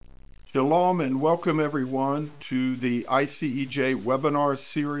Shalom and welcome everyone to the ICEJ webinar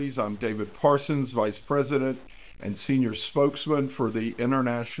series. I'm David Parsons, Vice President and Senior Spokesman for the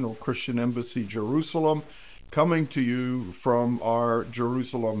International Christian Embassy Jerusalem, coming to you from our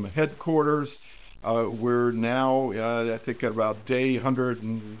Jerusalem headquarters. We're now, I think, at about day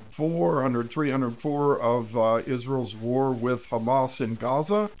 104 of Israel's war with Hamas in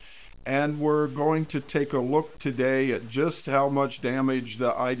Gaza. And we're going to take a look today at just how much damage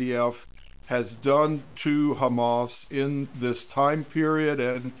the IDF has done to Hamas in this time period.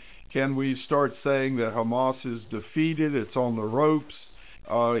 And can we start saying that Hamas is defeated? It's on the ropes.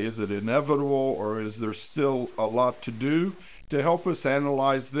 Is it inevitable, or is there still a lot to do? To help us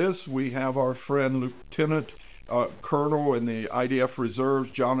analyze this, we have our friend Lieutenant Colonel in the IDF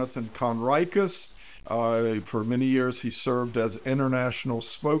Reserves, Jonathan Conricus. For many years, he served as international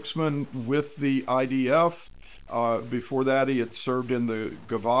spokesman with the IDF. Before that, he had served in the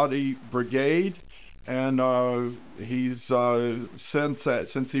Gaza Brigade, and he's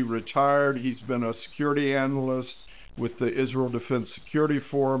since he retired, he's been a security analyst with the Israel Defense Security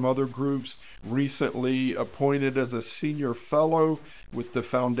Forum, other groups. Recently appointed as a senior fellow with the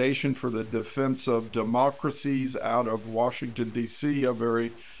Foundation for the Defense of Democracies out of Washington, D.C., a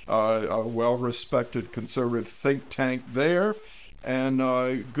very well-respected conservative think tank there. And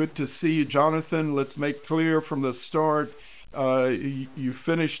good to see you, Jonathan. Let's make clear from the start, you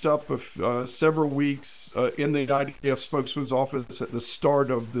finished up several weeks in the IDF spokesman's office at the start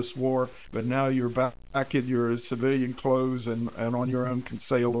of this war, but now you're back in your civilian clothes and on your own can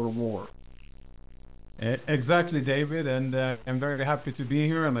say a little more. Exactly, David, and I'm very happy to be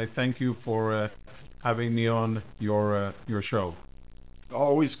here, and I thank you for having me on your show.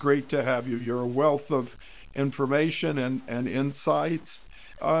 Always great to have you. You're a wealth of information and insights.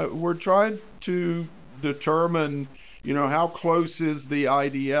 We're trying to determine, how close is the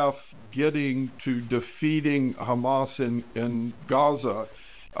IDF getting to defeating Hamas in Gaza?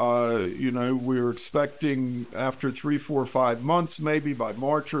 We're expecting after 3, 4, 5 months, maybe by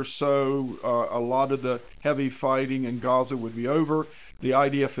March or so, a lot of the heavy fighting in Gaza would be over. The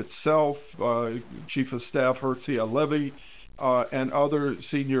IDF itself, Chief of Staff Herzi Halevi, and other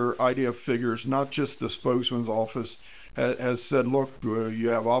senior IDF figures, not just the spokesman's office, has said, look, you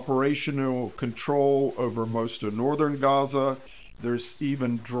have operational control over most of northern Gaza. There's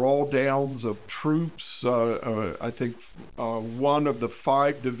even drawdowns of troops. I think one of the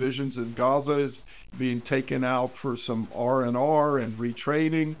 5 divisions in Gaza is being taken out for some R&R and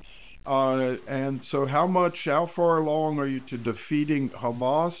retraining. And so how far along are you to defeating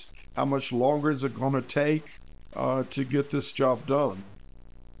Hamas? How much longer is it going to take to get this job done?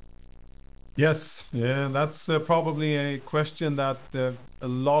 Yes, yeah, that's probably a question that a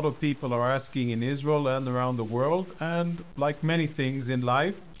lot of people are asking in Israel and around the world. And like many things in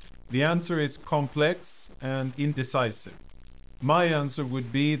life, the answer is complex and indecisive. My answer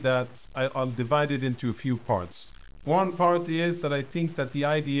would be that I'll divide it into a few parts. One part is that I think that the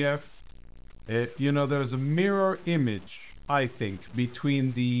IDF, there's a mirror image, I think,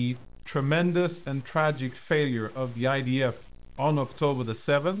 between the tremendous and tragic failure of the IDF on October the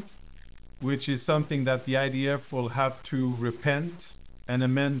 7th, which is something that the IDF will have to repent and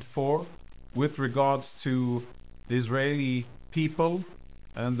amend for with regards to the Israeli people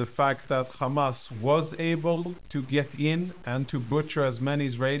and the fact that Hamas was able to get in and to butcher as many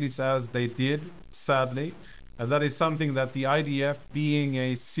Israelis as they did, sadly. And that is something that the IDF, being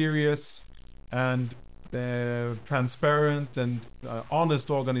a serious and transparent and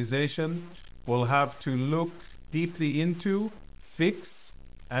honest organization, will have to look deeply into, fix,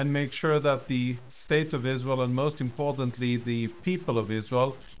 and make sure that the state of Israel, and most importantly, the people of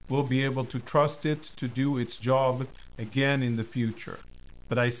Israel, will be able to trust it to do its job again in the future.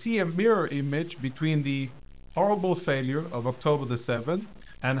 But I see a mirror image between the horrible failure of October the 7th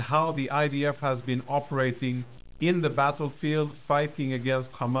and how the IDF has been operating in the battlefield, fighting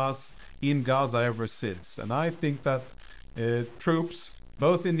against Hamas in Gaza ever since. And I think that troops,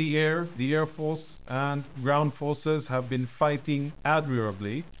 both in the Air Force and ground forces, have been fighting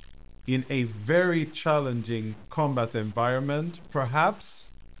admirably in a very challenging combat environment. Perhaps,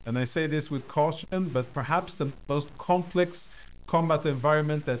 and I say this with caution, but perhaps the most complex combat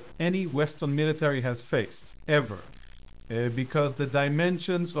environment that any Western military has faced, ever. Because the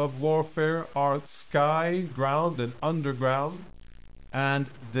dimensions of warfare are sky, ground, and underground. And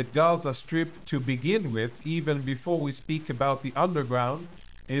the Gaza Strip, to begin with, even before we speak about the underground,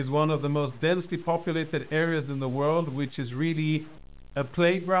 is one of the most densely populated areas in the world, which is really a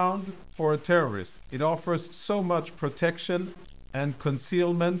playground for a terrorist. It offers so much protection and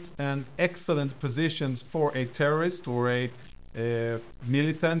concealment and excellent positions for a terrorist or a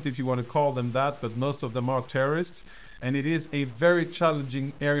militant, if you want to call them that, but most of them are terrorists. And it is a very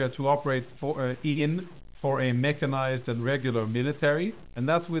challenging area to operate for a mechanized and regular military. And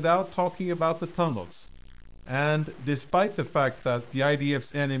that's without talking about the tunnels. And despite the fact that the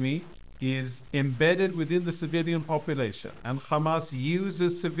IDF's enemy is embedded within the civilian population, and Hamas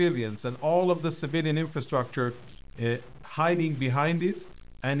uses civilians and all of the civilian infrastructure hiding behind it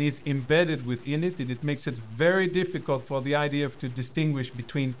and is embedded within it, and it makes it very difficult for the IDF to distinguish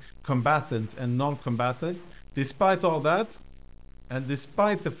between combatant and non-combatant. Despite all that, and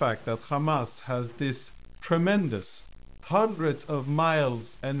despite the fact that Hamas has this tremendous, hundreds of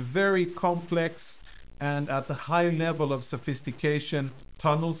miles and very complex and at the high level of sophistication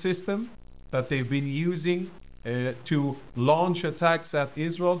tunnel system that they've been using to launch attacks at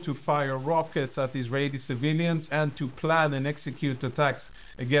Israel, to fire rockets at Israeli civilians, and to plan and execute attacks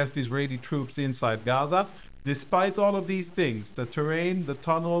against Israeli troops inside Gaza. Despite all of these things, the terrain, the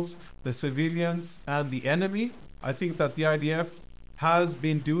tunnels, the civilians, and the enemy, I think that the IDF has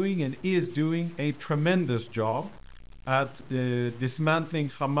been doing and is doing a tremendous job at dismantling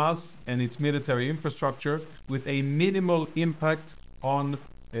Hamas and its military infrastructure with a minimal impact on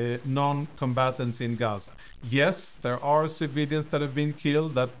non-combatants in Gaza. Yes, there are civilians that have been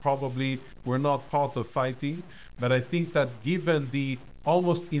killed that probably were not part of fighting, but I think that given the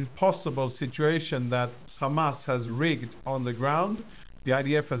almost impossible situation that Hamas has rigged on the ground, the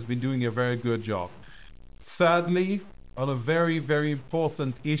IDF has been doing a very good job. Sadly, on a very, very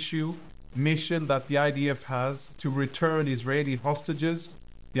important mission that the IDF has to return Israeli hostages,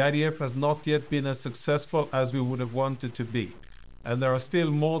 the IDF has not yet been as successful as we would have wanted to be. And there are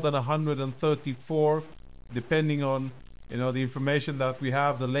still more than 134, depending on the information that we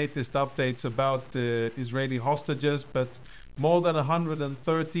have, the latest updates about the Israeli hostages, but more than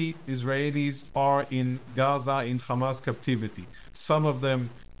 130 Israelis are in Gaza in Hamas captivity. Some of them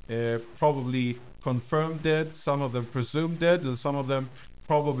probably confirmed dead, some of them presumed dead, and some of them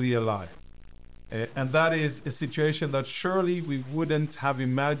probably alive. And that is a situation that surely we wouldn't have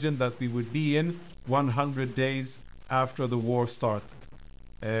imagined that we would be in 100 days after the war started.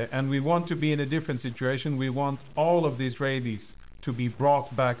 And we want to be in a different situation. We want all of the Israelis to be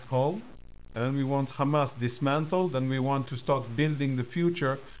brought back home, and we want Hamas dismantled, and we want to start building the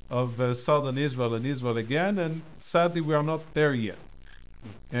future of southern Israel and Israel again, and sadly we are not there yet.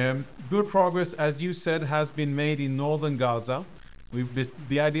 Good progress, as you said, has been made in northern Gaza.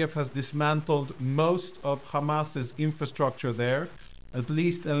 The IDF has dismantled most of Hamas's infrastructure there. At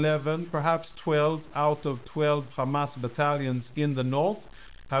least 11, perhaps 12 out of 12 Hamas battalions in the north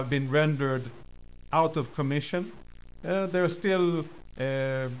have been rendered out of commission. There are still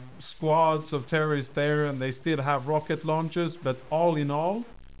squads of terrorists there, and they still have rocket launchers, but all in all,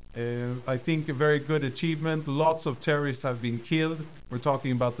 I think a very good achievement. Lots of terrorists have been killed. We're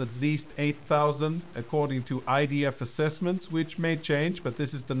talking about at least 8,000 according to IDF assessments, which may change, but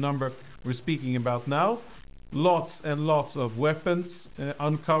this is the number we're speaking about now. Lots and lots of weapons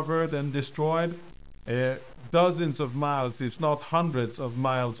uncovered and destroyed. Dozens of miles, if not hundreds of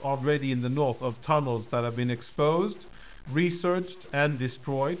miles already in the north of tunnels that have been exposed, researched and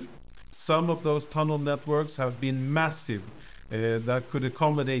destroyed. Some of those tunnel networks have been massive, that could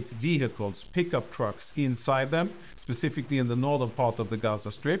accommodate vehicles, pickup trucks inside them, specifically in the northern part of the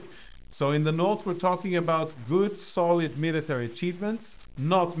Gaza Strip. So in the north, we're talking about good, solid military achievements,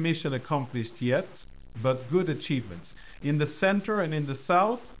 not mission accomplished yet, but good achievements. In the center and in the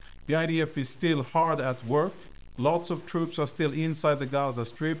south, the IDF is still hard at work. Lots of troops are still inside the Gaza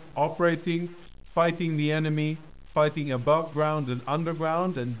Strip, operating, fighting the enemy, fighting above ground and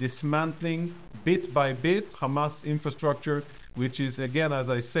underground, and dismantling bit by bit Hamas infrastructure, which is, again, as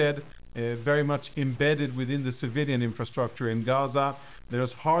I said, very much embedded within the civilian infrastructure in Gaza.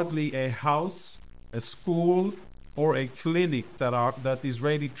 There's hardly a house, a school, or a clinic that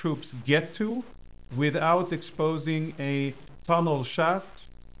Israeli troops get to without exposing a tunnel shaft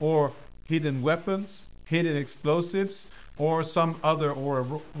or hidden weapons, hidden explosives, or some other, or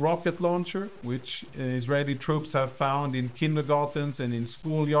a rocket launcher, which Israeli troops have found in kindergartens and in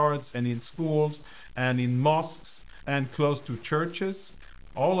schoolyards and in schools and in mosques and close to churches.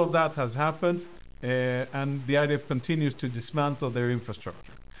 All of that has happened, and the IDF continues to dismantle their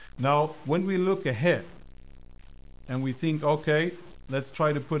infrastructure. Now, when we look ahead and we think, okay, let's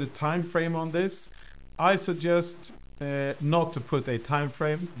try to put a time frame on this, I suggest not to put a time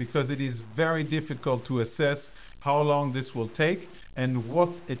frame, because it is very difficult to assess how long this will take and what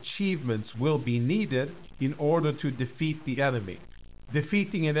achievements will be needed in order to defeat the enemy.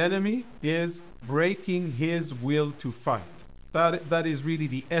 Defeating an enemy is breaking his will to fight. That is really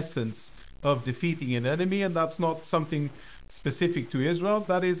the essence of defeating an enemy, and that's not something specific to Israel.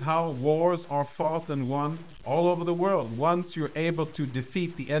 That is how wars are fought and won all over the world. Once you're able to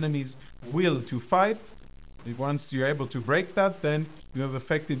defeat the enemy's will to fight, once you're able to break that, then you have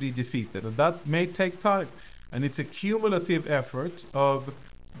effectively defeated. And that may take time. And it's a cumulative effort of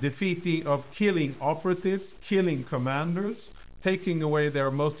defeating, of killing operatives, killing commanders, taking away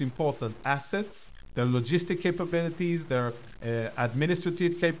their most important assets, their logistic capabilities, their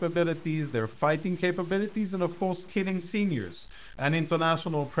administrative capabilities, their fighting capabilities, and of course killing seniors, and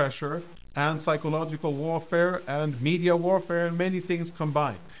international pressure, and psychological warfare, and media warfare, and many things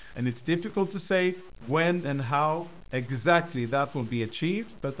combined. And it's difficult to say when and how exactly that will be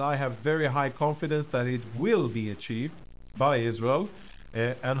achieved, but I have very high confidence that it will be achieved by Israel,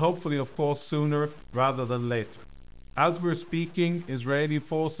 and hopefully, of course, sooner rather than later. As we're speaking, Israeli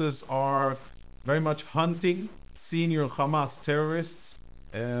forces are very much hunting senior Hamas terrorists.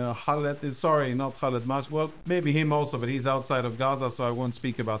 Not Khaled Mash. Well, maybe him also, but he's outside of Gaza, so I won't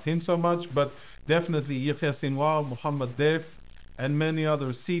speak about him so much. But definitely Yahya Sinwar, Mohammed Def, and many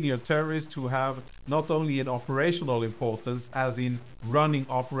other senior terrorists who have not only an operational importance, as in running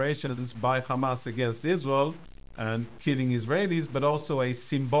operations by Hamas against Israel and killing Israelis, but also a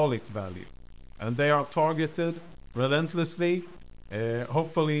symbolic value. And they are targeted relentlessly.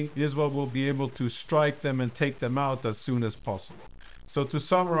 Hopefully, Israel will be able to strike them and take them out as soon as possible. So to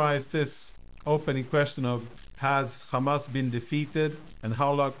summarize this opening question of has Hamas been defeated and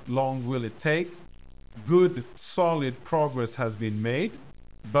how long will it take? Good, solid progress has been made,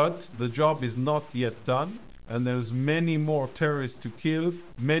 but the job is not yet done. And there's many more terrorists to kill,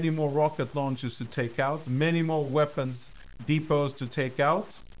 many more rocket launchers to take out, many more weapons depots to take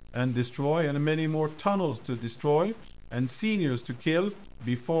out and destroy, and many more tunnels to destroy, and seniors to kill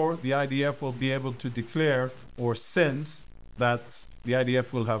before the IDF will be able to declare or sense that the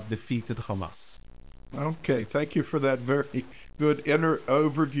IDF will have defeated Hamas. Okay, thank you for that very good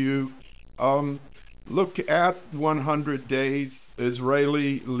overview. Look at 100 days.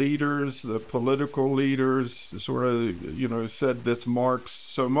 Israeli leaders, the political leaders, sort of, said this marks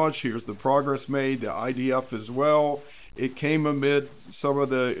so much. Here's the progress made. The IDF as well. It came amid some of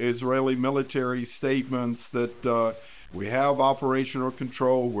the Israeli military statements that we have operational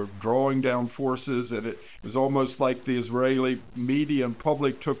control, we're drawing down forces, and it was almost like the Israeli media and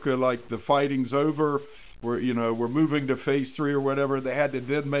public took like the fighting's over. We're moving to phase 3 or whatever. They had to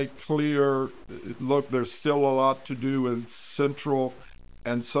then make clear, look, there's still a lot to do in central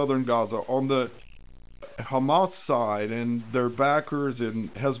and southern Gaza. On the Hamas side and their backers in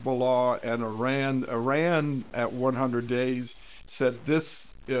Hezbollah and Iran at 100 days said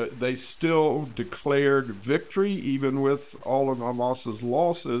this, they still declared victory, even with all of Hamas's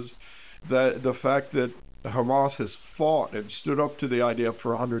losses, that the fact that Hamas has fought and stood up to the IDF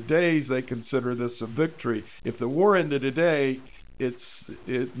for 100 days, they consider this a victory. If the war ended today,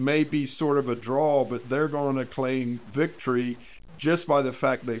 it may be sort of a draw, but they're going to claim victory just by the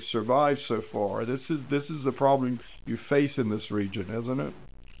fact they've survived so far. This is the problem you face in this region, isn't it?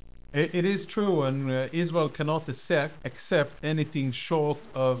 It is true, and Israel cannot accept anything short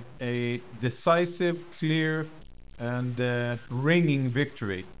of a decisive, clear, and ringing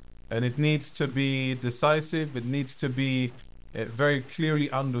victory. And it needs to be decisive. It needs to be very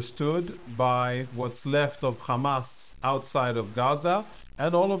clearly understood by what's left of Hamas outside of Gaza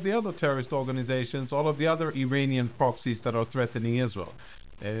and all of the other terrorist organizations, all of the other Iranian proxies that are threatening Israel.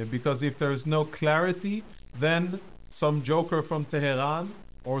 Because if there is no clarity, then some joker from Tehran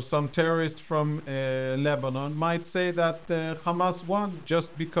or some terrorist from Lebanon might say that Hamas won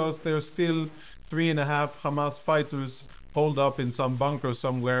just because there's still 3.5 Hamas fighters holed up in some bunker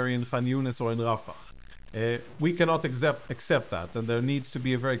somewhere in Khan Yunis or in Rafah. We cannot accept that, and there needs to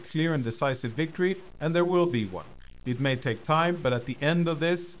be a very clear and decisive victory, and there will be one. It may take time, but at the end of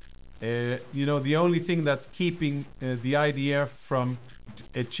this, the only thing that's keeping the IDF from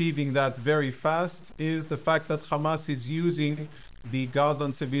achieving that very fast is the fact that Hamas is using the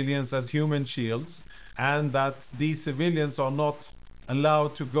Gazan civilians as human shields, and that these civilians are not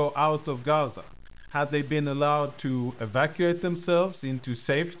allowed to go out of Gaza. Had they been allowed to evacuate themselves into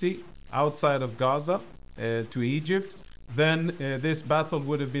safety outside of Gaza to Egypt, then this battle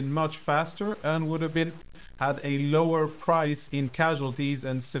would have been much faster and would have had a lower price in casualties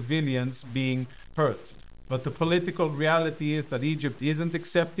and civilians being hurt. But the political reality is that Egypt isn't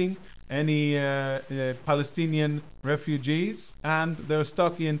accepting any Palestinian refugees, and they're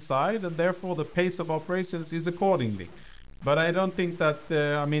stuck inside, and therefore the pace of operations is accordingly. But I don't think that,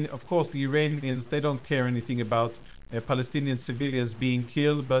 of course, the Iranians, they don't care anything about Palestinian civilians being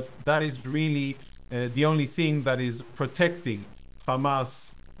killed, but that is really the only thing that is protecting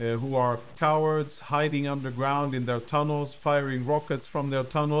Hamas who are cowards, hiding underground in their tunnels, firing rockets from their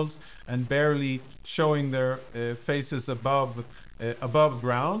tunnels, and barely showing their faces above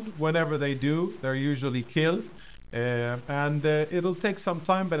ground. Whenever they do, they're usually killed. And it'll take some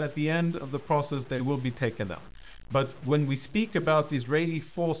time, but at the end of the process, they will be taken out. But when we speak about Israeli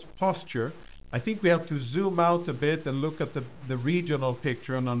force posture, I think we have to zoom out a bit and look at the regional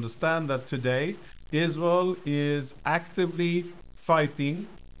picture and understand that today Israel is actively fighting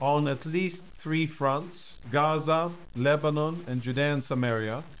on at least 3 fronts: Gaza, Lebanon, and Judea and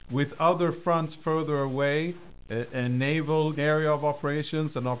Samaria, with other fronts further away, a naval area of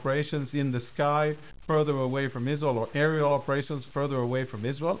operations and operations in the sky further away from Israel, or aerial operations further away from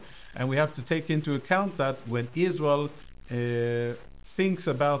Israel. And we have to take into account that when Israel thinks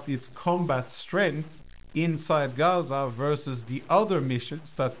about its combat strength inside Gaza versus the other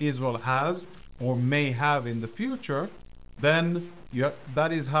missions that Israel has or may have in the future, then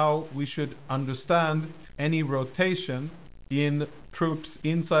that is how we should understand any rotation in troops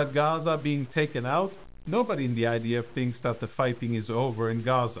inside Gaza being taken out. Nobody in the IDF thinks that the fighting is over in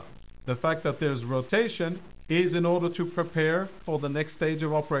Gaza. The fact that there's rotation is in order to prepare for the next stage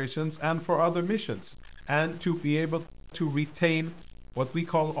of operations and for other missions, and to be able to retain what we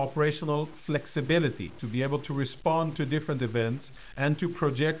call operational flexibility, to be able to respond to different events and to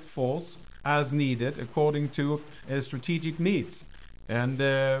project force as needed according to strategic needs. And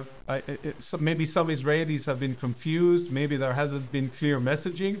maybe some Israelis have been confused, maybe there hasn't been clear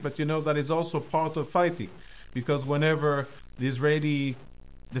messaging, but that is also part of fighting. Because whenever the Israeli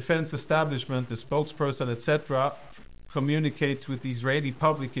defense establishment, the spokesperson, etc., communicates with the Israeli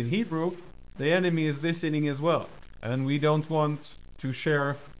public in Hebrew, the enemy is listening as well. And we don't want to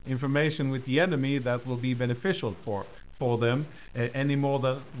share information with the enemy that will be beneficial for them any more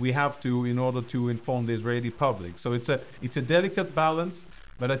than we have to in order to inform the Israeli public. So it's a delicate balance,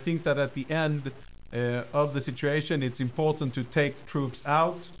 but I think that at the end of the situation, it's important to take troops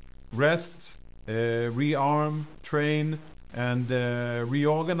out, rest, rearm, train, and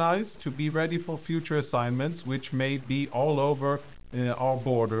reorganize to be ready for future assignments, which may be all over our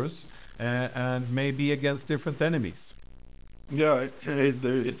borders and may be against different enemies. Yeah,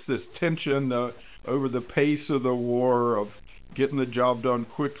 it's this tension over the pace of the war, of getting the job done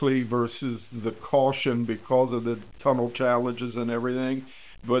quickly versus the caution because of the tunnel challenges and everything.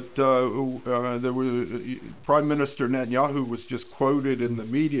 But there was Prime Minister Netanyahu was just quoted in the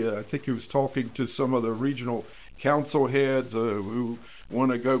media. I think he was talking to some of the regional council heads who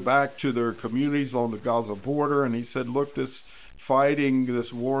want to go back to their communities on the Gaza border, and he said, "Look, this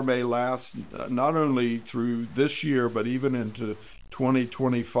war may last not only through this year, but even into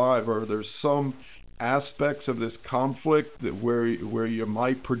 2025. Are there some aspects of this conflict where you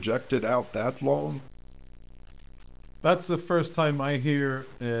might project it out that long?" That's the first time I hear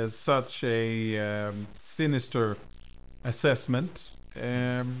such a sinister assessment.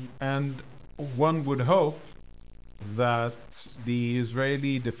 And one would hope that the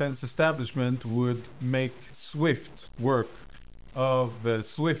Israeli defense establishment would make swifter work of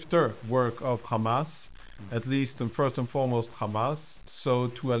Hamas, at least and first and foremost Hamas, so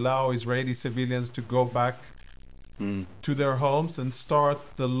to allow Israeli civilians to go back to their homes and start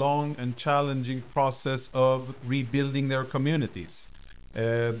the long and challenging process of rebuilding their communities.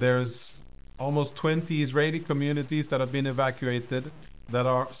 There's almost 20 Israeli communities that have been evacuated,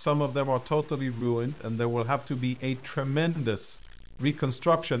 some of them are totally ruined, and there will have to be a tremendous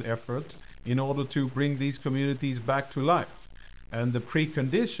reconstruction effort in order to bring these communities back to life. And the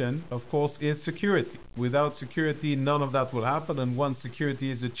precondition, of course, is security. Without security, none of that will happen. And once security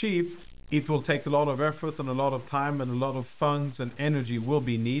is achieved, it will take a lot of effort and a lot of time, and a lot of funds and energy will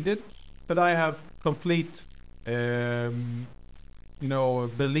be needed. But I have complete,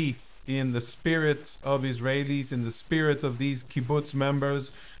 belief in the spirit of Israelis, in the spirit of these kibbutz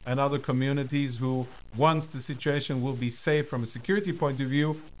members and other communities who, once the situation will be safe from a security point of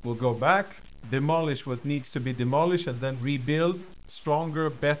view, will go back, demolish what needs to be demolished, and then rebuild stronger,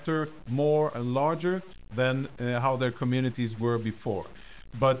 better, more, and larger than how their communities were before.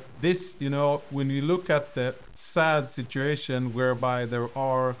 But this, when you look at the sad situation whereby there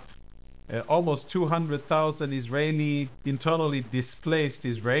are almost 200,000 Israeli internally displaced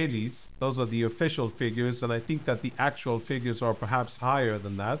Israelis, those are the official figures, and I think that the actual figures are perhaps higher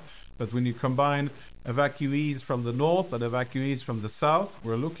than that. But when you combine evacuees from the north and evacuees from the south,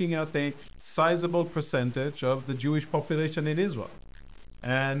 we're looking at a sizable percentage of the Jewish population in Israel.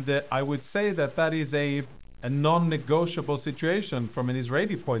 And I would say that that is a non-negotiable situation from an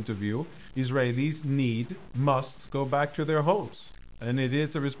Israeli point of view. Israelis must go back to their homes. And it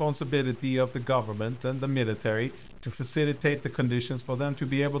is a responsibility of the government and the military to facilitate the conditions for them to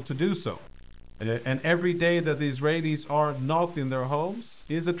be able to do so. And every day that the Israelis are not in their homes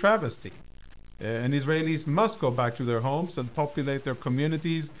is a travesty. And Israelis must go back to their homes and populate their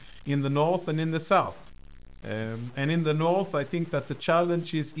communities in the north and in the south. And in the north, I think that the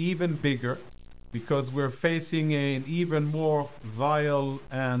challenge is even bigger because we're facing an even more vile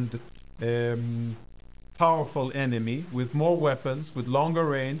and powerful enemy with more weapons, with longer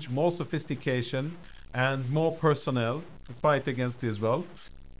range, more sophistication, and more personnel to fight against Israel.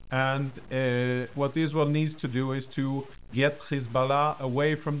 And what Israel needs to do is to get Hezbollah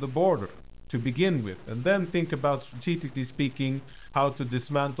away from the border to begin with, and then think about, strategically speaking, how to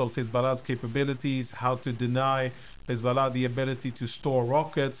dismantle Hezbollah's capabilities, how to deny Hezbollah the ability to store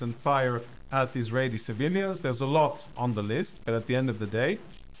rockets and fire at Israeli civilians. There's a lot on the list, but at the end of the day,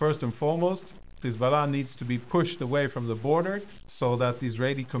 first and foremost, Hezbollah needs to be pushed away from the border so that the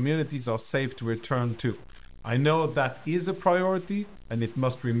Israeli communities are safe to return to. I know that is a priority, and it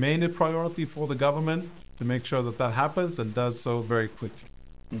must remain a priority for the government to make sure that that happens and does so very quickly.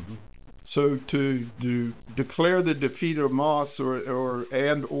 Mm-hmm. So to declare the defeat of Hamas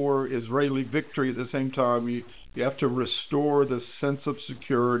or Israeli victory at the same time, you have to restore the sense of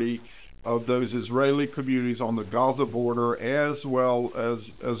security of those Israeli communities on the Gaza border as well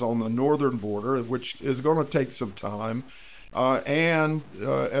as on the northern border, which is going to take some time. And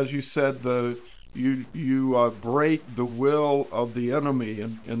as you said, you break the will of the enemy,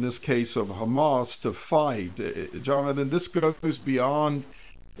 in this case of Hamas, to fight. Jonathan, this goes beyond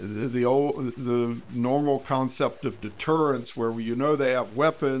the normal concept of deterrence, where they have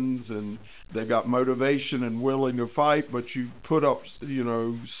weapons and they've got motivation and willing to fight, but you put up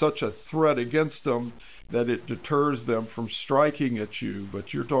such a threat against them that it deters them from striking at you.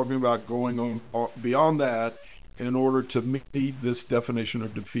 But you're talking about going on beyond that in order to meet this definition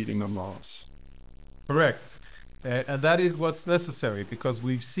of defeating Hamas. Correct. And that is what's necessary, because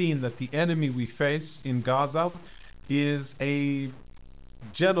we've seen that the enemy we face in Gaza is a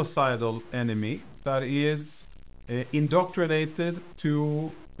genocidal enemy that is indoctrinated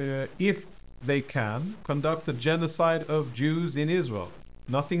to, if they can, conduct a genocide of Jews in Israel,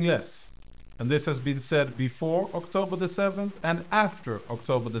 nothing less. And this has been said before October the 7th and after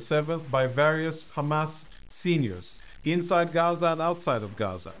October the 7th by various Hamas seniors, inside Gaza and outside of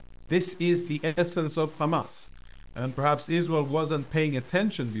Gaza. This is the essence of Hamas. And perhaps Israel wasn't paying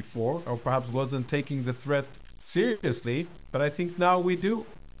attention before, or perhaps wasn't taking the threat seriously, but I think now we do.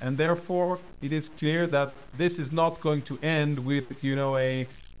 And therefore, it is clear that this is not going to end with, a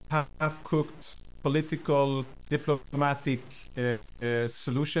half-cooked political, diplomatic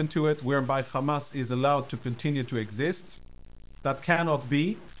solution to it, whereby Hamas is allowed to continue to exist. That cannot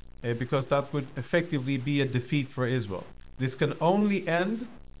be, because that would effectively be a defeat for Israel. This can only end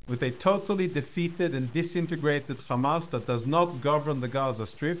with a totally defeated and disintegrated Hamas that does not govern the Gaza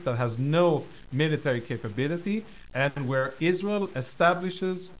Strip, that has no military capability, and where Israel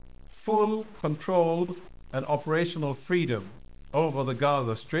establishes full control and operational freedom over the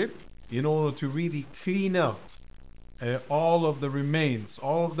Gaza Strip in order to really clean out all of the remains,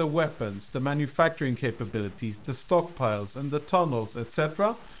 all of the weapons, the manufacturing capabilities, the stockpiles and the tunnels,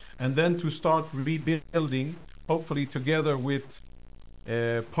 etc., and then to start rebuilding, hopefully together with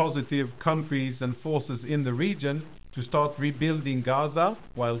positive countries and forces in the region, to start rebuilding Gaza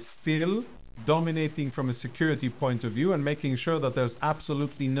while still dominating from a security point of view and making sure that there's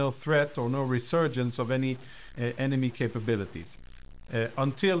absolutely no threat or no resurgence of any enemy capabilities.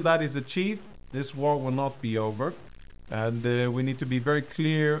 Until that is achieved, this war will not be over. And we need to be very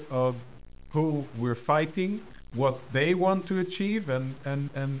clear of who we're fighting, what they want to achieve,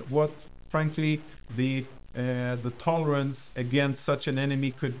 and what, frankly, the tolerance against such an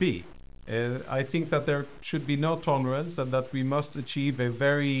enemy could be. I think that there should be no tolerance, and that we must achieve a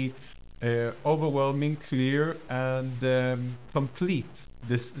very overwhelming, clear, and complete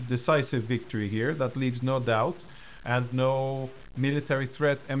decisive victory here that leaves no doubt, and no military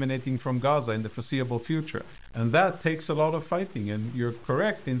threat emanating from Gaza in the foreseeable future. And that takes a lot of fighting. And you're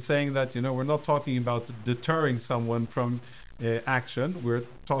correct in saying that, we're not talking about deterring someone from action. We're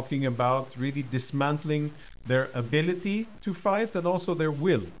talking about really dismantling their ability to fight and also their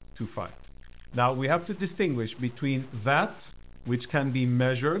will to fight. Now, we have to distinguish between that which can be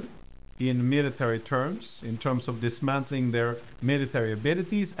measured in military terms, in terms of dismantling their military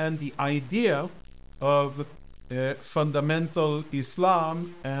abilities, and the idea of fundamental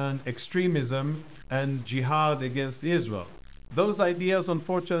Islam and extremism and jihad against Israel. Those ideas,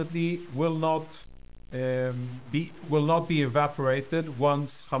 unfortunately, will not be evaporated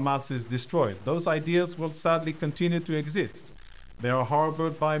once Hamas is destroyed. Those ideas will sadly continue to exist. They are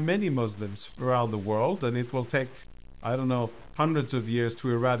harbored by many Muslims around the world, and it will take, I don't know, hundreds of years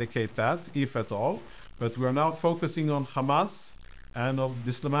to eradicate that, if at all. But we're now focusing on Hamas and of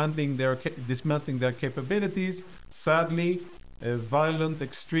dismantling their capabilities. Sadly, violent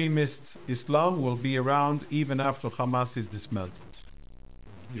extremist Islam will be around even after Hamas is dismantled.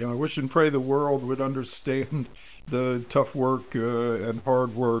 Yeah, I wish and pray the world would understand the tough work and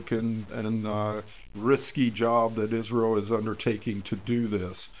hard work and risky job that Israel is undertaking to do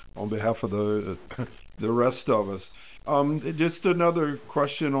this on behalf of the rest of us. Just another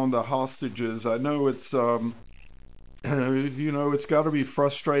question on the hostages. I know it's it's got to be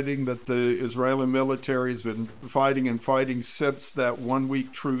frustrating that the Israeli military has been fighting and fighting since that 1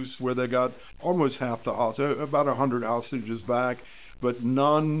 week truce where they got almost half the hostages, about 100 hostages back, but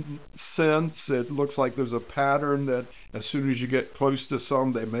none since. It looks like there's a pattern that as soon as you get close to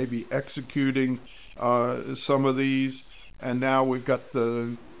some, they may be executing some of these. And now we've got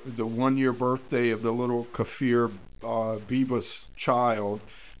the 1 year birthday of the little Kafir Bibas child.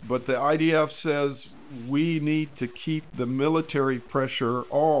 But the IDF says we need to keep the military pressure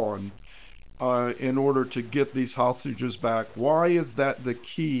on in order to get these hostages back. Why is that the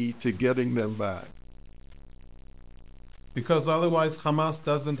key to getting them back? Because otherwise Hamas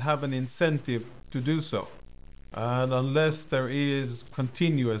doesn't have an incentive to do so. And unless there is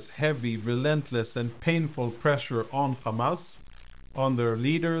continuous, heavy, relentless, and painful pressure on Hamas, on their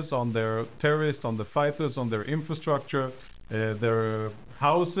leaders, on their terrorists, on the fighters, on their infrastructure, their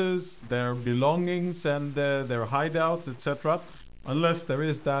houses, their belongings, and their hideouts, etc. Unless there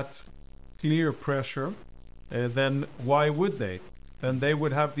is that clear pressure, then why would they? Then they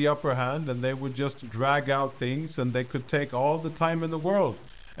would have the upper hand and they would just drag out things, and they could take all the time in the world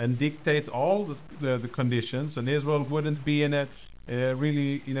and dictate all the conditions, and Israel wouldn't be in a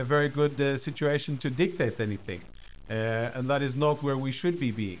very good situation to dictate anything. And that is not where we should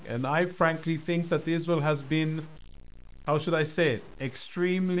be being. And I frankly think that Israel has been, how should I say it,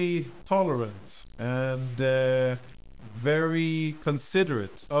 extremely tolerant and very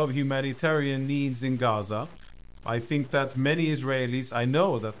considerate of humanitarian needs in Gaza. I think that I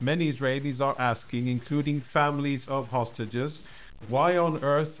know that many Israelis are asking, including families of hostages, why on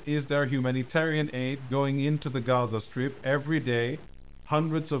earth is there humanitarian aid going into the Gaza Strip every day?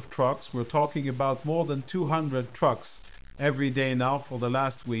 Hundreds of trucks. We're talking about more than 200 trucks every day now for the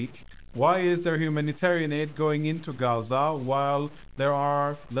last week. Why is there humanitarian aid going into Gaza while there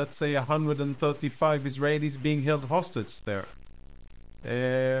are, let's say, 135 Israelis being held hostage there?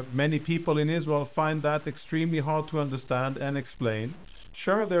 Many people in Israel find that extremely hard to understand and explain.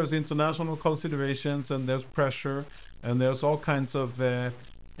 Sure, there's international considerations and there's pressure and there's all kinds of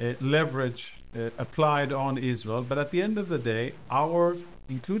leverage applied on Israel. But at the end of the day,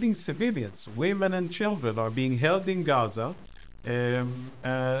 including civilians, women and children, are being held in Gaza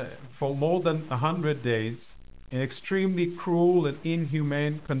for more than 100 days in extremely cruel and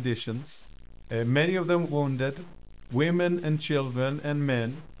inhumane conditions. Many of them wounded, women and children and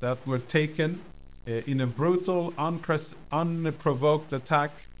men that were taken in a brutal, unprovoked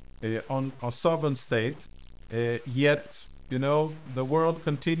attack on a sovereign state. Yet, the world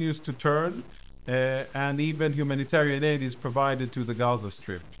continues to turn, and even humanitarian aid is provided to the Gaza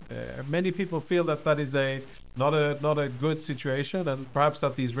Strip. Many people feel that is not a good situation, and perhaps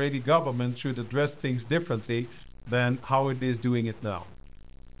that the Israeli government should address things differently than how it is doing it now.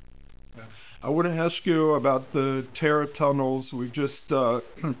 I want to ask you about the terror tunnels. We've just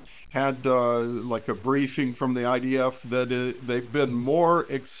had like a briefing from the IDF that they've been more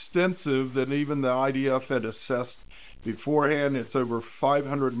extensive than even the IDF had assessed beforehand. It's over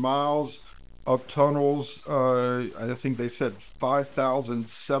 500 miles of tunnels. I think they said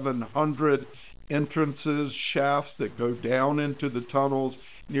 5,700 entrances, shafts that go down into the tunnels.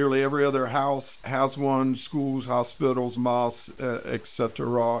 Nearly every other house has one, schools, hospitals, mosques,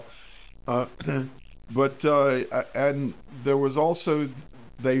 etc. And there was also,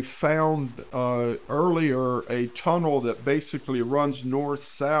 they found earlier a tunnel that basically runs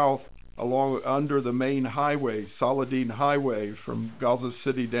north-south along under the main highway, Saladin Highway, from Gaza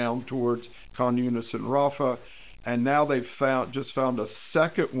City down towards Khan Yunis and Rafah. And now they've just found a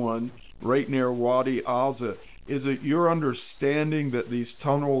second one right near Wadi Aza. Is it your understanding that these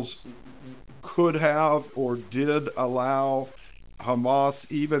tunnels could have or did allow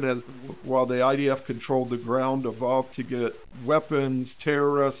Hamas, even while the IDF controlled the ground above, to get weapons,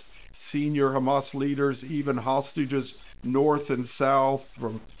 terrorists, senior Hamas leaders, even hostages north and south,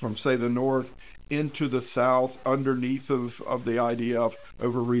 from say the north into the south, underneath of the IDF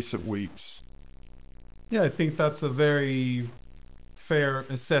over recent weeks? Yeah, I think that's a very fair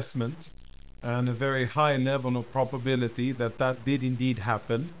assessment. and a very high level of probability that that did indeed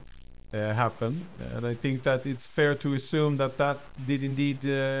happen. And I think that it's fair to assume that that did indeed,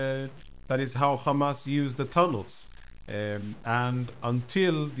 that is how Hamas used the tunnels. And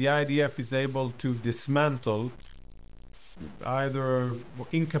until the IDF is able to dismantle, either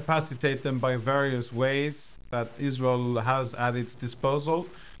incapacitate them by various ways that Israel has at its disposal,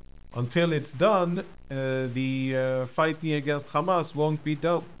 until it's done, the fighting against Hamas won't be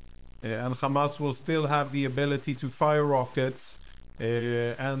done. And Hamas will still have the ability to fire rockets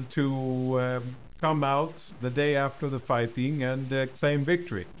and to come out the day after the fighting and claim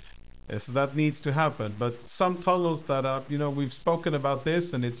victory. So that needs to happen. But some tunnels that are, we've spoken about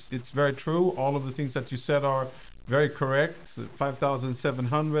this, and it's very true. All of the things that you said are very correct.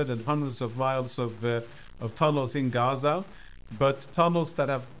 5,700 and hundreds of miles of tunnels in Gaza. But tunnels that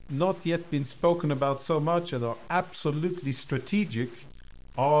have not yet been spoken about so much and are absolutely strategic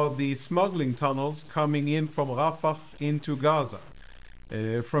are the smuggling tunnels coming in from Rafah into Gaza.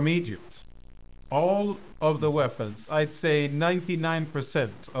 From Egypt. All of the weapons, I'd say 99%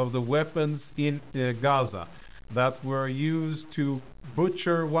 of the weapons in Gaza that were used to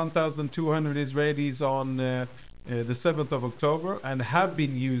butcher 1,200 Israelis on the 7th of October and have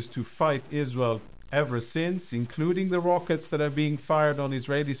been used to fight Israel ever since, including the rockets that are being fired on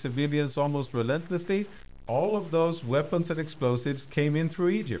Israeli civilians almost relentlessly, all of those weapons and explosives came in through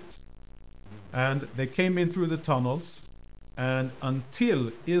Egypt. And they came in through the tunnels. And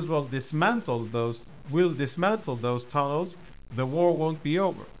until Israel will dismantle those tunnels, the war won't be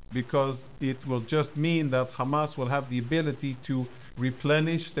over, because it will just mean that Hamas will have the ability to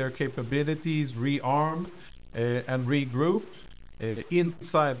replenish their capabilities, rearm, and regroup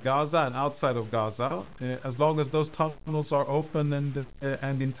inside Gaza and outside of Gaza, as long as those tunnels are open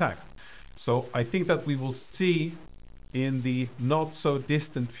and intact. So I think that we will see in the not so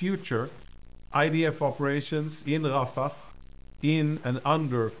distant future IDF operations in Rafah, in and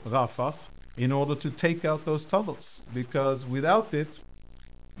under Rafah, in order to take out those tunnels, because without it,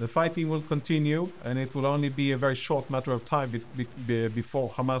 the fighting will continue, and it will only be a very short matter of time before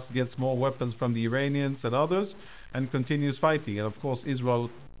Hamas gets more weapons from the Iranians and others and continues fighting. And of course,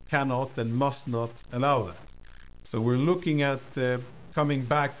 Israel cannot and must not allow that. So we're looking at coming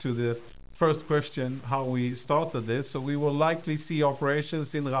back to the first question, how we started this. So we will likely see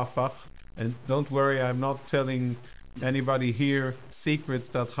operations in Rafah, and don't worry, I'm not telling anybody here secrets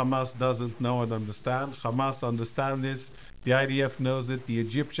that Hamas doesn't know and understand. Hamas understands this. The IDF knows it. The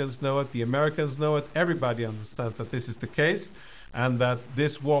Egyptians know it. The Americans know it. Everybody understands that this is the case, and that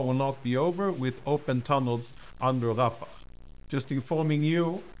this war will not be over with open tunnels under Rafah. Just informing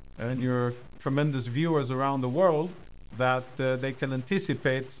you and your tremendous viewers around the world that they can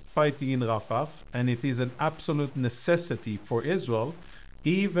anticipate fighting in Rafah, and it is an absolute necessity for Israel,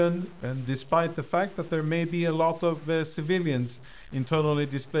 even and despite the fact that there may be a lot of civilians, internally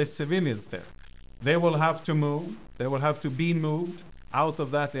displaced civilians there. They will have to move, they will have to be moved out of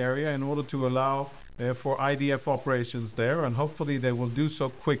that area in order to allow for IDF operations there, and hopefully they will do so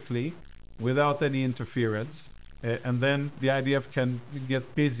quickly without any interference, and then the IDF can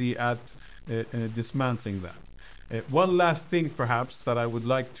get busy at dismantling that. One last thing perhaps that I would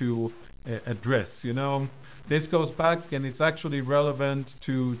like to address, this goes back, and it's actually relevant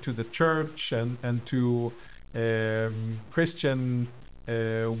to the church and to Christian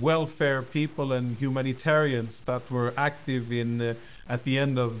welfare people and humanitarians that were active in at the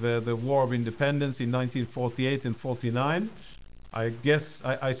end of the War of Independence in 1948 and 49.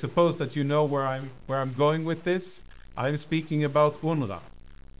 I suppose that you know where I'm going with this. I'm speaking about UNRWA.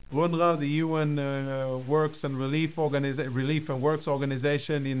 UNRWA, the UN Works and Relief and Works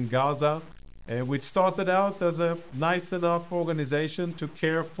Organization in Gaza, which started out as a nice enough organization to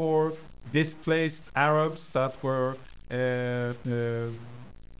care for displaced Arabs that were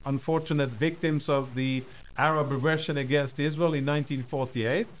unfortunate victims of the Arab aggression against Israel in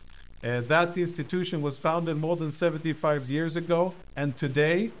 1948. That institution was founded more than 75 years ago, and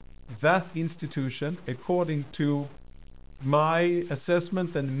today that institution, according to my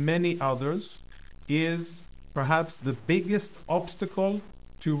assessment and many others, is perhaps the biggest obstacle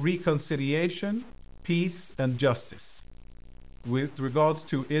to reconciliation, peace, and justice with regards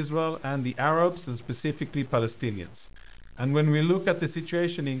to Israel and the Arabs, and specifically Palestinians. And when we look at the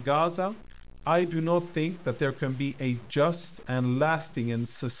situation in Gaza, I do not think that there can be a just and lasting and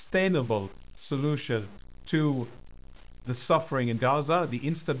sustainable solution to the suffering in Gaza, the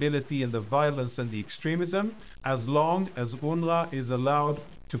instability and the violence and the extremism, as long as UNRWA is allowed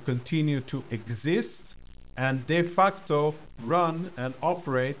to continue to exist and de facto run and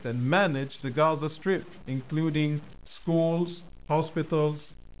operate and manage the Gaza Strip, including schools,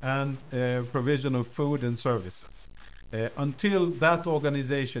 hospitals, and provision of food and services. Until that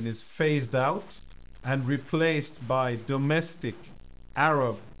organization is phased out and replaced by domestic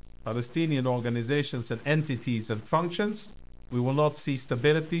Arab Palestinian organizations and entities and functions, we will not see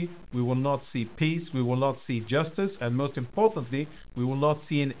stability, we will not see peace, we will not see justice, and most importantly, we will not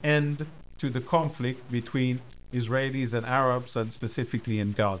see an end to the conflict between Israelis and Arabs, and specifically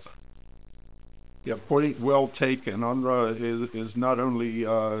in Gaza. Yeah, point well taken. UNRWA is not only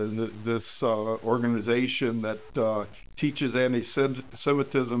this organization that teaches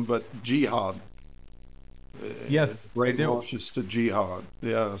anti-Semitism, but jihad. Yes, brainwashes to jihad.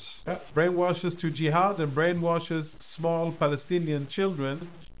 Yes. Brainwashes to jihad, and brainwashes small Palestinian children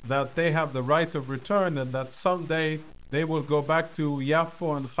that they have the right of return, and that someday they will go back to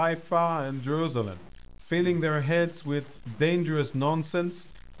Yaffo and Haifa and Jerusalem, filling their heads with dangerous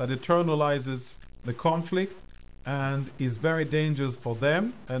nonsense that eternalizes the conflict and is very dangerous for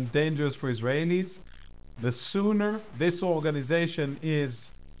them and dangerous for Israelis. The sooner this organization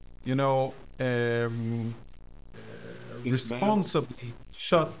is, responsibly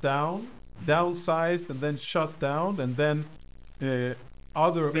shut down, downsized, and then shut down, and then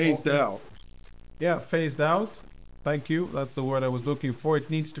phased out. Yeah, phased out. Thank you. That's the word I was looking for. It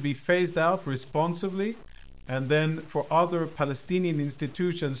needs to be phased out responsibly, and then for other Palestinian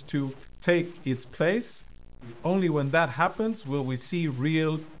institutions to take its place. Only when that happens will we see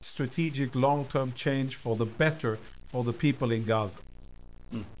real strategic long-term change for the better for the people in Gaza.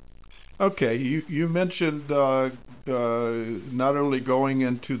 Okay, you mentioned not only going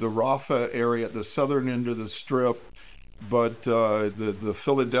into the Rafah area at the southern end of the Strip, but the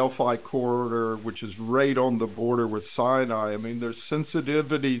Philadelphia corridor, which is right on the border with Sinai. I mean, there's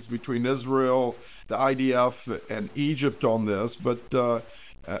sensitivities between Israel, the IDF, and Egypt on this, but the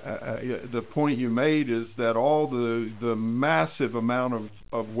point you made is that all the massive amount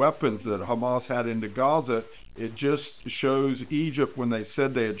of weapons that Hamas had into Gaza, it just shows Egypt, when they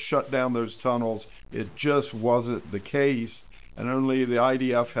said they had shut down those tunnels, it just wasn't the case. And only the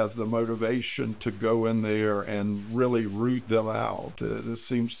IDF has the motivation to go in there and really root them out. This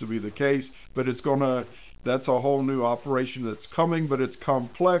seems to be the case, but that's a whole new operation that's coming, but it's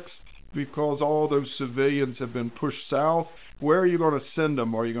complex because all those civilians have been pushed south. Where are you going to send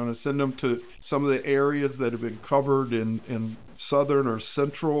them? Are you going to send them to some of the areas that have been covered in southern or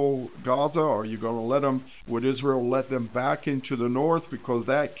central Gaza? Are you going to would Israel let them back into the north? Because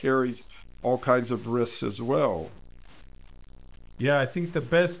that carries all kinds of risks as well. Yeah, I think the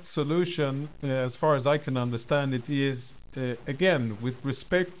best solution, as far as I can understand it, is, again, with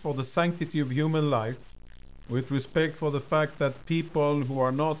respect for the sanctity of human life, with respect for the fact that people who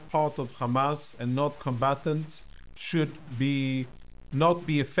are not part of Hamas and not combatants should not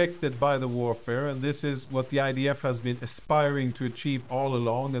be affected by the warfare. And this is what the IDF has been aspiring to achieve all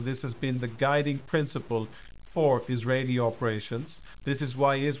along, and this has been the guiding principle for Israeli operations. This is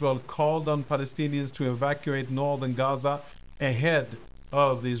why Israel called on Palestinians to evacuate northern Gaza ahead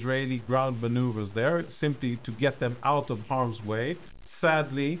of the Israeli ground maneuvers there, simply to get them out of harm's way.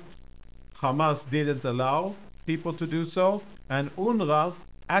 Sadly, Hamas didn't allow people to do so, and UNRWA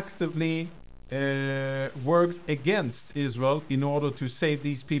actively worked against Israel in order to save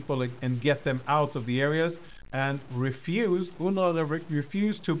these people and get them out of the areas, and UNRWA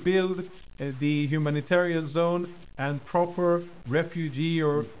refused to build the humanitarian zone and proper refugee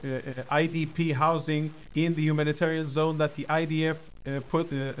or IDP housing in the humanitarian zone that the IDF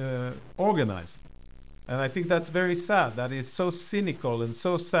organized. And I think that's very sad. That is so cynical and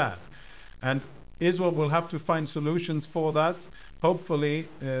so sad. And Israel will have to find solutions for that. Hopefully,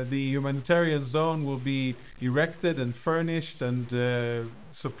 the humanitarian zone will be erected and furnished, and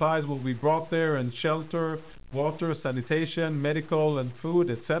supplies will be brought there, and shelter, water, sanitation, medical, and food,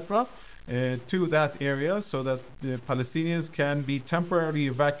 etc., to that area, so that the Palestinians can be temporarily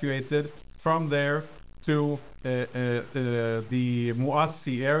evacuated from there to the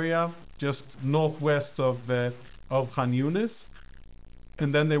Muassi area, just northwest of Khan Yunis.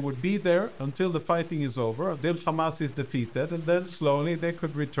 And then they would be there until the fighting is over, until Hamas is defeated, and then slowly they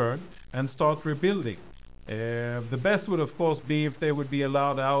could return and start rebuilding. The best would, of course, be if they would be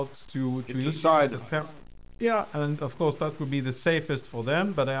allowed out to decide. Yeah, and of course that would be the safest for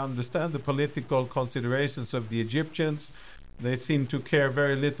them, but I understand the political considerations of the Egyptians. They seem to care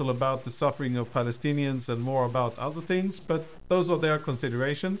very little about the suffering of Palestinians and more about other things, but those are their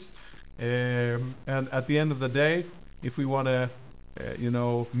considerations. And at the end of the day, if we want to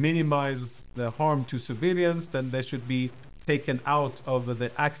minimize the harm to civilians, then they should be taken out of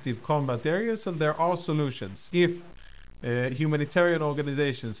the active combat areas, and there are solutions. If humanitarian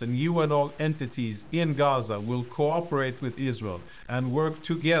organizations and UN entities in Gaza will cooperate with Israel and work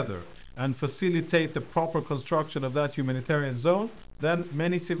together and facilitate the proper construction of that humanitarian zone, then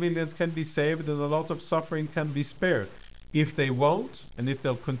many civilians can be saved and a lot of suffering can be spared. If they won't, and if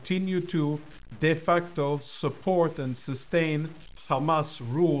they'll continue to de facto support and sustain Hamas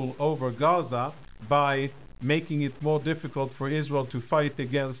rule over Gaza by making it more difficult for Israel to fight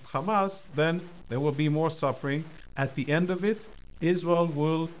against Hamas, then there will be more suffering. At the end of it, Israel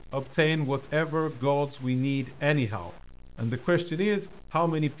will obtain whatever goals we need anyhow. And the question is, how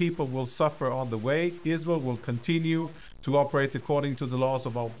many people will suffer on the way? Israel will continue to operate according to the laws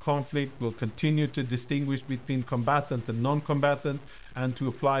of armed conflict, will continue to distinguish between combatant and non-combatant, and to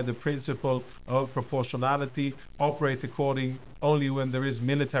apply the principle of proportionality, operate according only when there is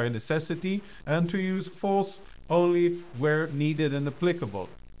military necessity, and to use force only where needed and applicable.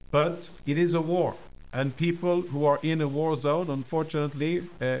 But it is a war, and people who are in a war zone, unfortunately,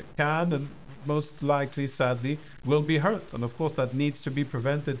 can and most likely, sadly, will be hurt. And of course, that needs to be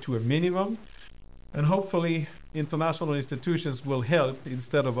prevented to a minimum. And hopefully, international institutions will help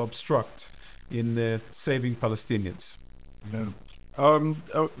instead of obstruct in saving Palestinians. Yeah.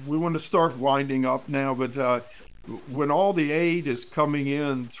 We want to start winding up now, but when all the aid is coming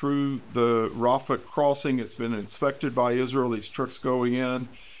in through the Rafah crossing, it's been inspected by Israel, these trucks going in.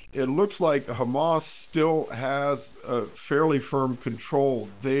 It looks like Hamas still has a fairly firm control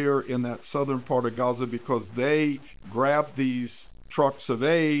there in that southern part of Gaza because they grab these trucks of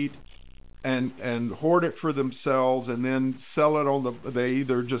aid and hoard it for themselves and then sell it they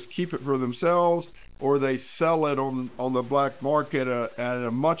either just keep it for themselves or they sell it on the black market at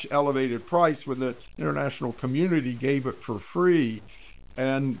a much elevated price when the international community gave it for free.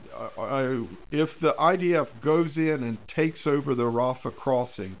 And if the IDF goes in and takes over the Rafah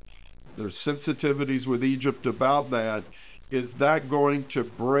crossing, there's sensitivities with Egypt about that. Is that going to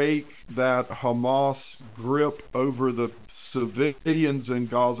break that Hamas grip over the civilians in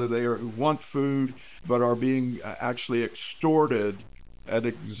Gaza there who want food but are being actually extorted at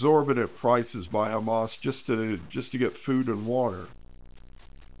exorbitant prices by Hamas just to get food and water?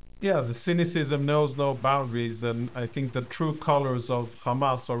 Yeah, the cynicism knows no boundaries, and I think the true colors of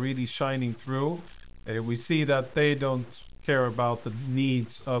Hamas are really shining through. We see that they don't care about the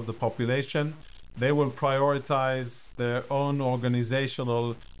needs of the population. They will prioritize their own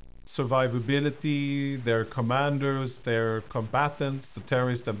organizational survivability, their commanders, their combatants, the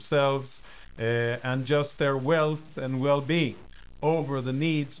terrorists themselves, and just their wealth and well-being over the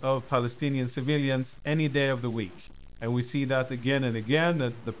needs of Palestinian civilians any day of the week. And we see that again and again,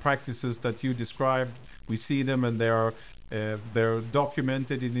 that the practices that you described, we see them and they're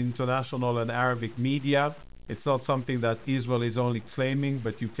documented in international and Arabic media. It's not something that Israel is only claiming,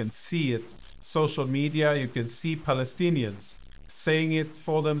 but you can see it. Social media, you can see Palestinians saying it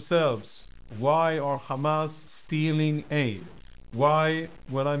for themselves. Why are Hamas stealing aid? Why,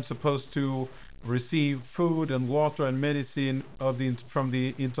 when I'm supposed to receive food and water and medicine from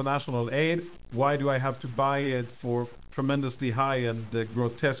the international aid, why do I have to buy it for tremendously high and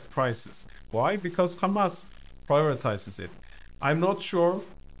grotesque prices? Why? Because Hamas prioritizes it. I'm not sure,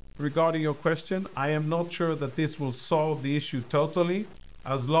 regarding your question, I am not sure that this will solve the issue totally.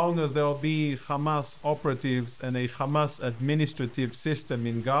 As long as there will be Hamas operatives and a Hamas administrative system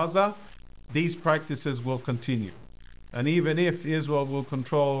in Gaza, these practices will continue. And even if Israel will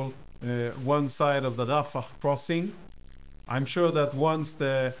control one side of the Rafah crossing, I'm sure that once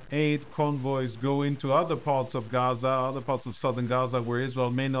the aid convoys go into other parts of Gaza, other parts of southern Gaza where Israel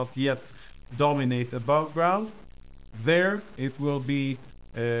may not yet dominate above ground, there it will be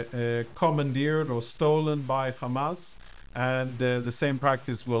commandeered or stolen by Hamas, and the same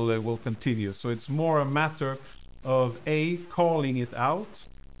practice will continue. So it's more a matter of A, calling it out,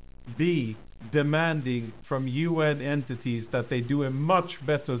 B, demanding from UN entities that they do a much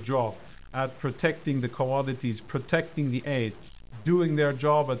better job at protecting the commodities, protecting the aid, doing their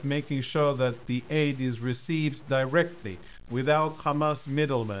job at making sure that the aid is received directly without Hamas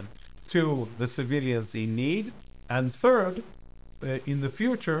middlemen to the civilians in need. And third, in the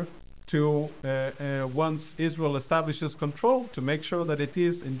future, to once Israel establishes control, to make sure that it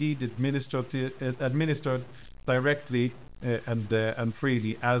is indeed administered directly and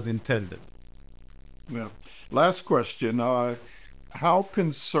freely as intended. Yeah. Last question. How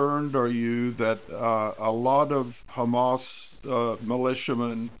concerned are you that a lot of Hamas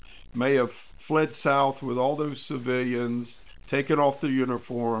militiamen may have fled south with all those civilians, taken off their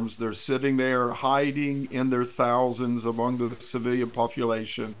uniforms. They're sitting there hiding in their thousands among the civilian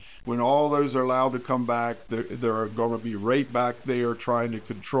population. When all those are allowed to come back, they're going to be right back there trying to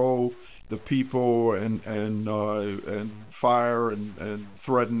control the people and fire and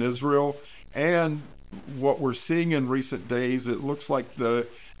threaten Israel. And what we're seeing in recent days, it looks like the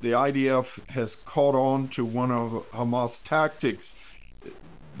IDF has caught on to one of Hamas tactics.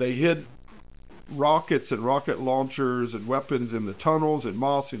 They hid rockets and rocket launchers and weapons in the tunnels and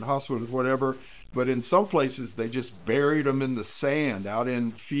mosques and hospitals, whatever. But in some places, they just buried them in the sand, out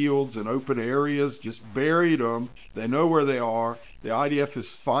in fields and open areas, just buried them. They know where they are. The IDF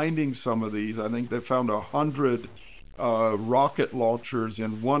is finding some of these. I think they found 100 rocket launchers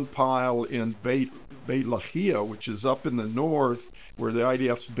in one pile in Beit Lahia, which is up in the north, where the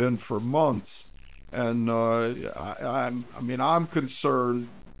IDF's been for months. And I'm concerned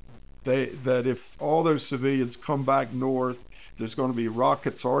that if all those civilians come back north, there's going to be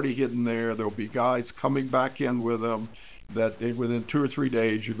rockets already hidden there. There'll be guys coming back in with them. That within 2 or 3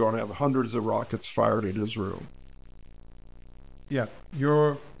 days, you're going to have hundreds of rockets fired at Israel. Yeah,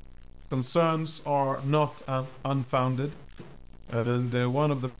 your concerns are not unfounded. And one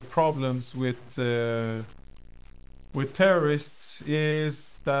of the problems with terrorists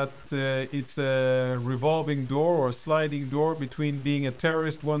is that it's a revolving door or a sliding door between being a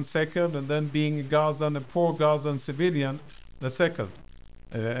terrorist 1 second and then being a Gazan, a poor Gazan civilian the second.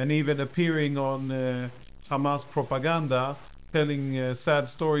 And even appearing on Hamas propaganda, telling sad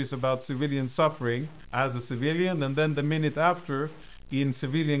stories about civilian suffering as a civilian, and then the minute after, in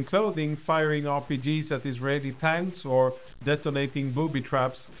civilian clothing, firing RPGs at Israeli tanks or detonating booby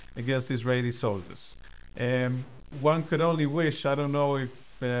traps against Israeli soldiers. One could only wish, I don't know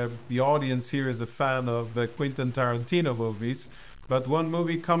if the audience here is a fan of Quentin Tarantino movies, but one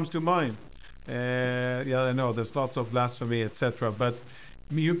movie comes to mind. Yeah, I know there's lots of blasphemy, etc., but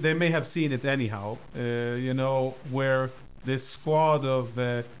they may have seen it anyhow, where this squad of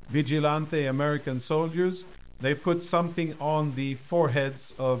vigilante American soldiers, they put something on the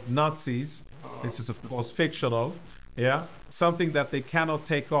foreheads of Nazis. This is, of course, fictional. Yeah, something that they cannot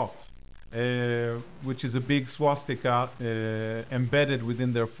take off, which is a big swastika embedded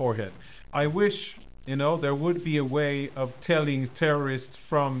within their forehead. I wish, there would be a way of telling terrorists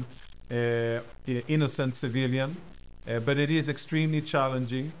from innocent civilian, but it is extremely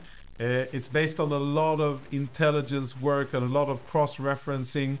challenging. It's based on a lot of intelligence work and a lot of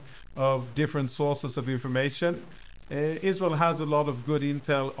cross-referencing of different sources of information. Israel has a lot of good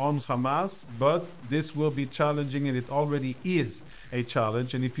intel on Hamas, but this will be challenging, and it already is a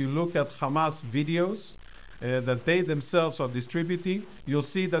challenge. And if you look at Hamas videos that they themselves are distributing, you'll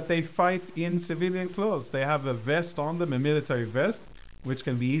see that they fight in civilian clothes. They have a vest on them, a military vest, which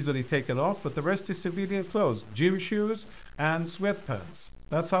can be easily taken off, but the rest is civilian clothes, gym shoes and sweatpants.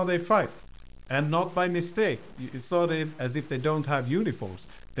 That's how they fight, and not by mistake. It's not as if they don't have uniforms.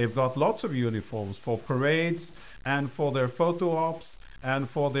 They've got lots of uniforms for parades and for their photo ops and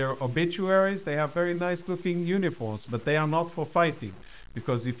for their obituaries. They have very nice looking uniforms, but they are not for fighting,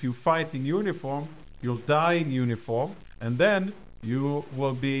 because if you fight in uniform, you'll die in uniform, and then it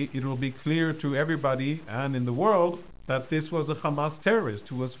will be clear to everybody and in the world that this was a Hamas terrorist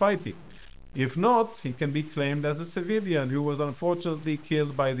who was fighting. If not, he can be claimed as a civilian who was unfortunately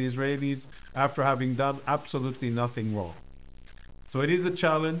killed by the Israelis after having done absolutely nothing wrong. So it is a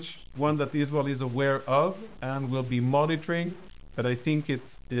challenge, one that Israel is aware of and will be monitoring, but I think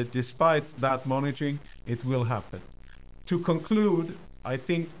despite that monitoring, it will happen. To conclude, I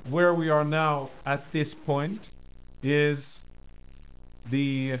think where we are now at this point is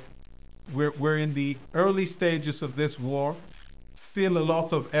we're in the early stages of this war. Still a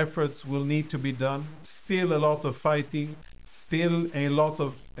lot of efforts will need to be done, still a lot of fighting, still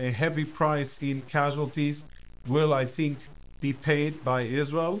a heavy price in casualties will, I think, be paid by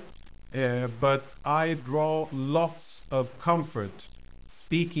Israel. But I draw lots of comfort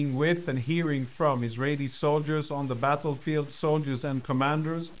speaking with and hearing from Israeli soldiers on the battlefield, soldiers and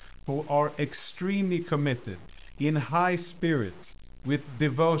commanders who are extremely committed, in high spirit, with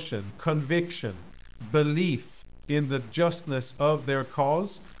devotion, conviction, belief in the justness of their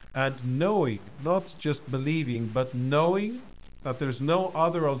cause, and knowing, not just believing, but knowing that there's no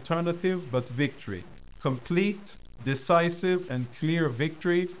other alternative but victory. Complete, decisive, and clear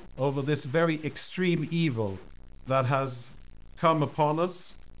victory over this very extreme evil that has come upon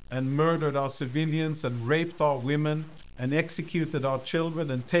us and murdered our civilians and raped our women and executed our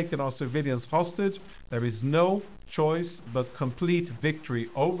children and taken our civilians hostage. There is no choice but complete victory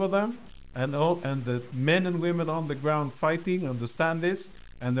over them. And the men and women on the ground fighting understand this,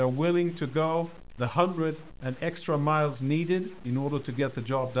 and they're willing to go the 100 and extra miles needed in order to get the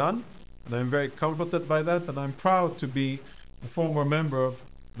job done. And I'm very comforted by that, and I'm proud to be a former member of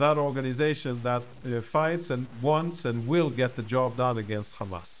that organization that fights and wants and will get the job done against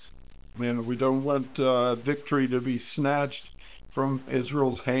Hamas. Man, we don't want victory to be snatched from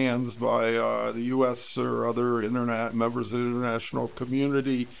Israel's hands by the U.S. or other members of the international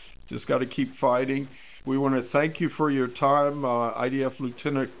community. Just got to keep fighting. We want to thank you for your time, IDF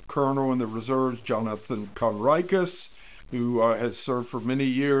Lieutenant Colonel in the Reserves, Jonathan Conricus, who has served for many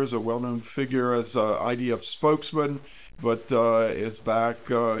years, a well-known figure as IDF spokesman, but is back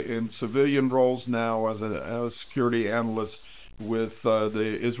in civilian roles now as a security analyst with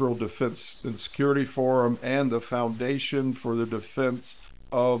the Israel Defense and Security Forum and the Foundation for the Defense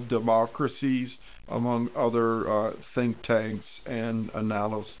of Democracies, among other think tanks and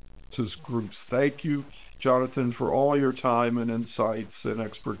analysis groups. Thank you, Jonathan, for all your time and insights and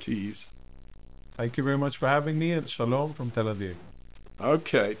expertise. Thank you very much for having me, and shalom from Tel Aviv.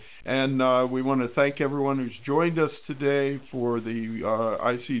 Okay, and we want to thank everyone who's joined us today for the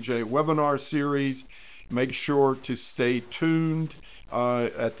ICEJ webinar series. Make sure to stay tuned.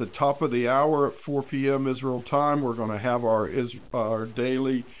 At the top of the hour at 4 p.m. Israel time, we're going to have our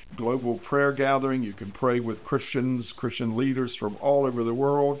daily global prayer gathering. You can pray with Christian leaders from all over the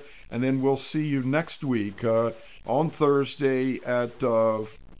world. And then we'll see you next week on Thursday at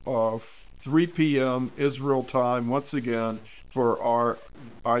 3 p.m. Israel time, once again, for our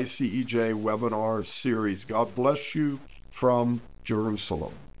ICEJ webinar series. God bless you from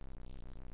Jerusalem.